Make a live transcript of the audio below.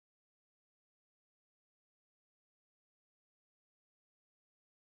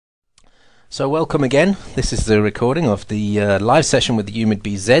So welcome again. This is the recording of the live session with the UMID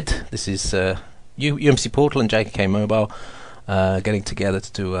BZ. This is UMC Portal and JKK Mobile getting together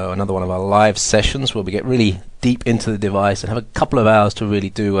to do another one of our live sessions where we get really deep into the device and have a couple of hours to really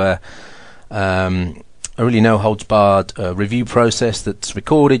do a really no-holds-barred review process that's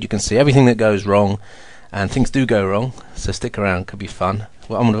recorded. You can see everything that goes wrong, and things do go wrong, so stick around, could be fun.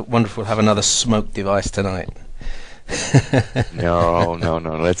 Well, I wonder if we'll have another smoke device tonight. No,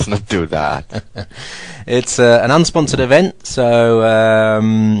 let's not do that. It's an unsponsored event, so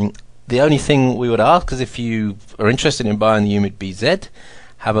the only thing we would ask is if you are interested in buying the UMID BZ,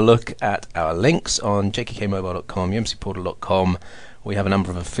 have a look at our links on jkkmobile.com, umcportal.com. We have a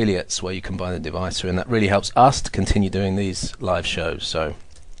number of affiliates where you can buy the device through, and that really helps us to continue doing these live shows. So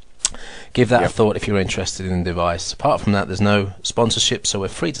give that a thought if you're interested in the device. Apart from that, there's no sponsorship, so we're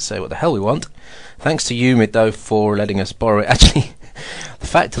free to say what the hell we want. Thanks to UMID, though, for letting us borrow it. Actually, the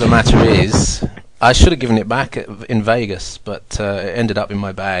fact of the matter is, I should have given it back in Vegas, but it ended up in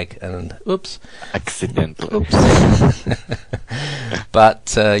my bag, and oops. Accidentally. Oops. But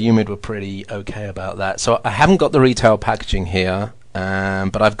UMID were pretty okay about that. So I haven't got the retail packaging here,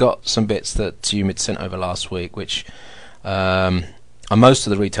 but I've got some bits that UMID sent over last week, which are most of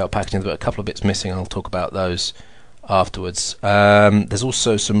the retail packaging, but a couple of bits missing. I'll talk about those afterwards. There's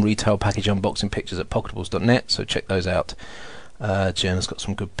also some retail package unboxing pictures at pocketables.net, so check those out. Jenna's got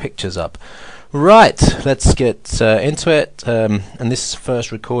some good pictures up. Right, let's get into it. And this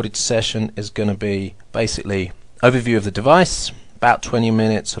first recorded session is going to be basically overview of the device, about 20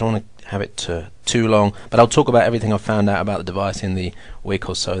 minutes. I don't want to have it too long, but I'll talk about everything I've found out about the device in the week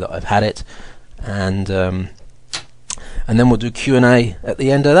or so that I've had it, and then we'll do Q&A at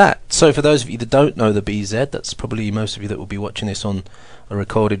the end of that. So for those of you that don't know the BZ, that's probably most of you that will be watching this on a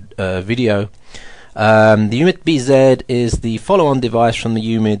recorded video. The UMID BZ is the follow-on device from the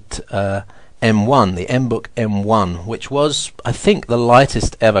UMID M1, the MBook M1, which was, I think, the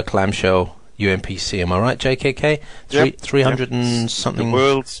lightest ever clamshell UMPC. Am I right, JKK? Yep. 300 and something. The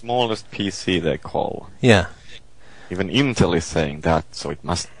world's smallest PC, they call. Yeah. Even Intel is saying that, so it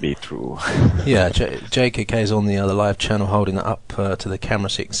must be true. Yeah, JKK is on the other live channel holding it up to the camera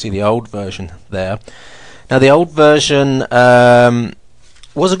so you can see the old version there. Now the old version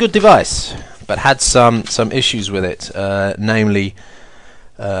was a good device, but had some issues with it, namely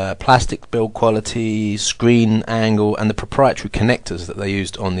plastic build quality, screen angle, and the proprietary connectors that they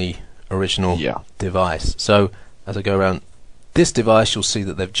used on the original device. So as I go around this device, you'll see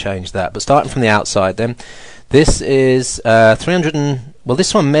that they've changed that. But starting from the outside then, this is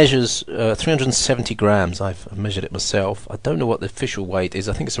this one measures 370 grams. I've measured it myself. I don't know what the official weight is.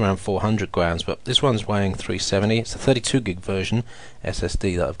 I think it's around 400 grams, but this one's weighing 370. It's a 32 gig version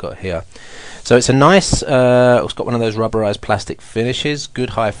SSD that I've got here. So it's a nice, it's got one of those rubberized plastic finishes,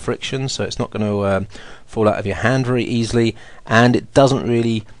 good high friction, so it's not going to fall out of your hand very easily, and it doesn't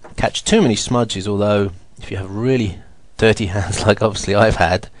really catch too many smudges, although if you have really dirty hands like obviously I've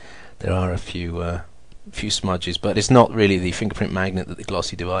had, there are a few smudges, but it's not really the fingerprint magnet that the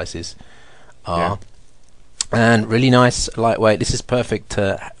glossy devices are. And really nice, lightweight. This is perfect,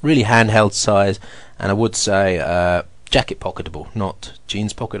 really handheld size, and I would say jacket pocketable, not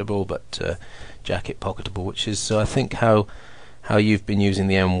jeans pocketable, but jacket pocketable, which is I think how you've been using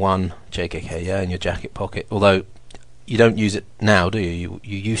the M1 JKK, in your jacket pocket. Although you don't use it now, do you?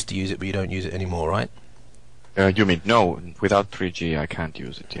 You used to use it, but you don't use it anymore, right? You mean no? Without 3G, I can't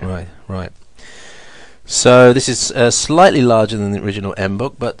use it. Yeah. Right. So this is slightly larger than the original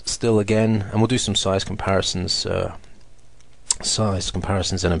MBook, but still, again, and we'll do some size comparisons in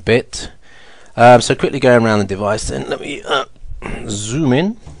a bit. So quickly going around the device, then let me zoom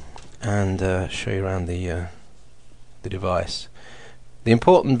in and show you around the device. The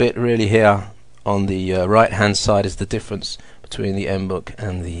important bit really here on the right-hand side is the difference between the MBook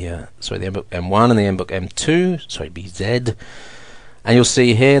and the MBook M1 and the MBook M2, BZ. And you'll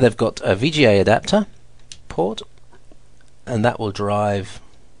see here they've got a VGA adapter port, and that will drive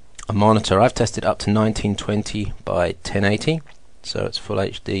a monitor. I've tested up to 1920 by 1080, so it's full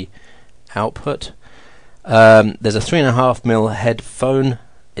HD output. There's a 3.5mm headphone.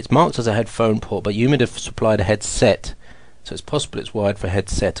 It's marked as a headphone port, but UMID have supplied a headset, so it's possible it's wired for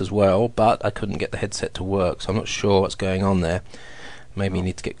headset as well, but I couldn't get the headset to work, so I'm not sure what's going on there. Maybe you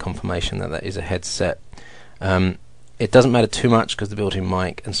need to get confirmation that that is a headset. It doesn't matter too much because the built-in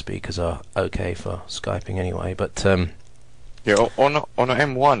mic and speakers are okay for Skyping anyway. But yeah, on a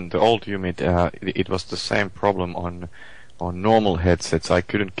M1, the old UMID, it was the same problem on normal headsets. I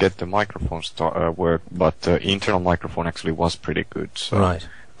couldn't get the microphone work, but the internal microphone actually was pretty good. So right.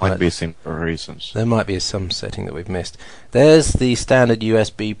 Might be simpler reasons. There might be some setting that we've missed. There's the standard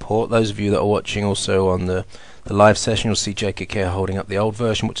USB port. Those of you that are watching also on the live session, you'll see JKK holding up the old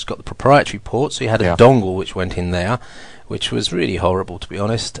version, which has got the proprietary port. So you had a dongle which went in there, which was really horrible, to be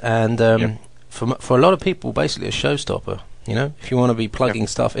honest. And for a lot of people, basically a showstopper. You know, if you want to be plugging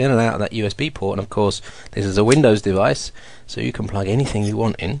stuff in and out of that USB port, and of course this is a Windows device, so you can plug anything you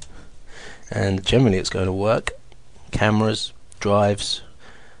want in, and generally it's going to work. Cameras, drives,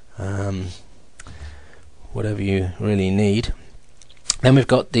 whatever you really need. Then we've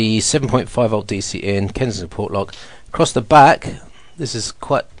got the 7.5 volt DC in, Kensington port lock. Across the back, this is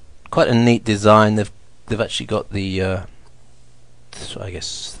quite a neat design. They've actually got the I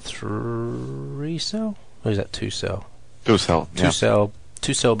guess 3 cell, or is that 2 cell? 2 cell.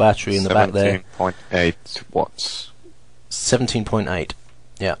 Two cell battery in the back there. 17.8 watts. 17.8.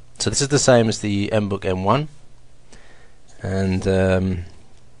 Yeah. So this is the same as the MBook M1, and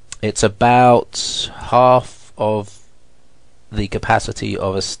it's about half of the capacity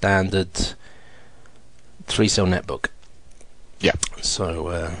of a standard 3-cell netbook. Yeah.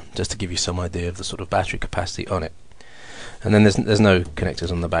 So just to give you some idea of the sort of battery capacity on it. And then there's no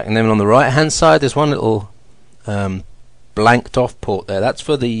connectors on the back. And then on the right hand side there's one little blanked off port there. That's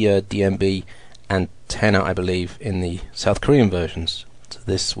for the DMB antenna, I believe, in the South Korean versions. So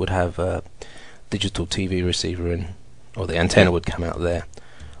this would have a digital TV receiver in, or the antenna would come out there,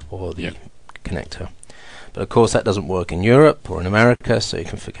 or the connector. But of course that doesn't work in Europe or in America, so you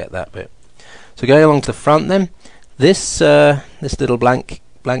can forget that bit. So going along to the front then, this little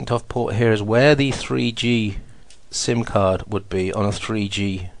blanked off port here is where the 3G SIM card would be on a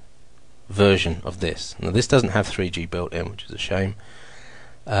 3G version of this. Now this doesn't have 3G built in, which is a shame.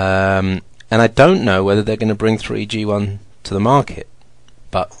 And I don't know whether they're going to bring 3G one to the market,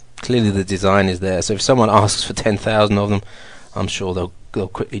 but clearly the design is there. So if someone asks for 10,000 of them, I'm sure they'll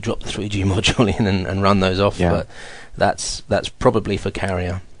quickly drop the 3G module in and run those off. But that's probably for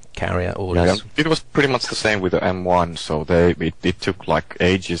carrier orders. Yeah, it was pretty much the same with the M1. So it took like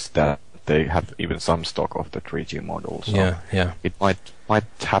ages that they have even some stock of the 3G model. So it might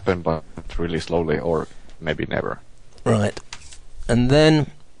happen, but really slowly, or maybe never. Right. And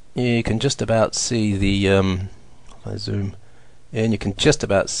then you can just about see the if I zoom in, you can just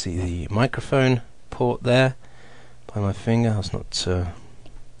about see the microphone port there by my finger. It's not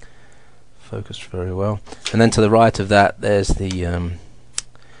focused very well. And then to the right of that there's the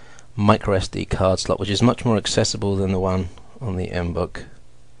micro SD card slot, which is much more accessible than the one on the MBook,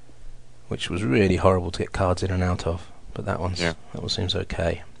 which was really horrible to get cards in and out of, but that one seems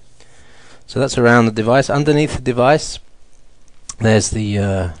okay. So that's around the device. Underneath the device there's the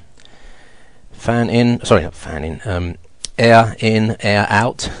air in, air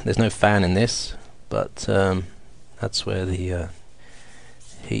out. There's no fan in this, but that's where the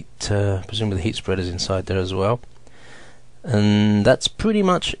heat, presumably the heat spreader is inside there as well. And that's pretty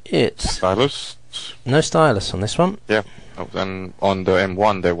much it. Stylus? No stylus on this one. Yeah. Oh, then on the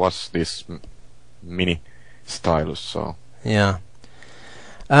M1 there was this mini stylus, so... Yeah.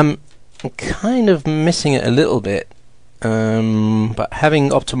 I'm kind of missing it a little bit, but having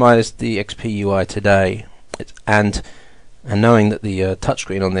optimized the XP UI today, and knowing that the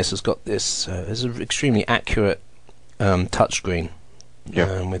touchscreen on this has got this is an extremely accurate touchscreen,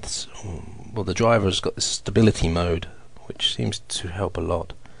 with the driver's got this stability mode, which seems to help a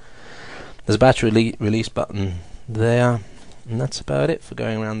lot. There's a battery release button there, and that's about it for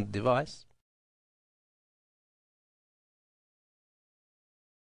going around the device.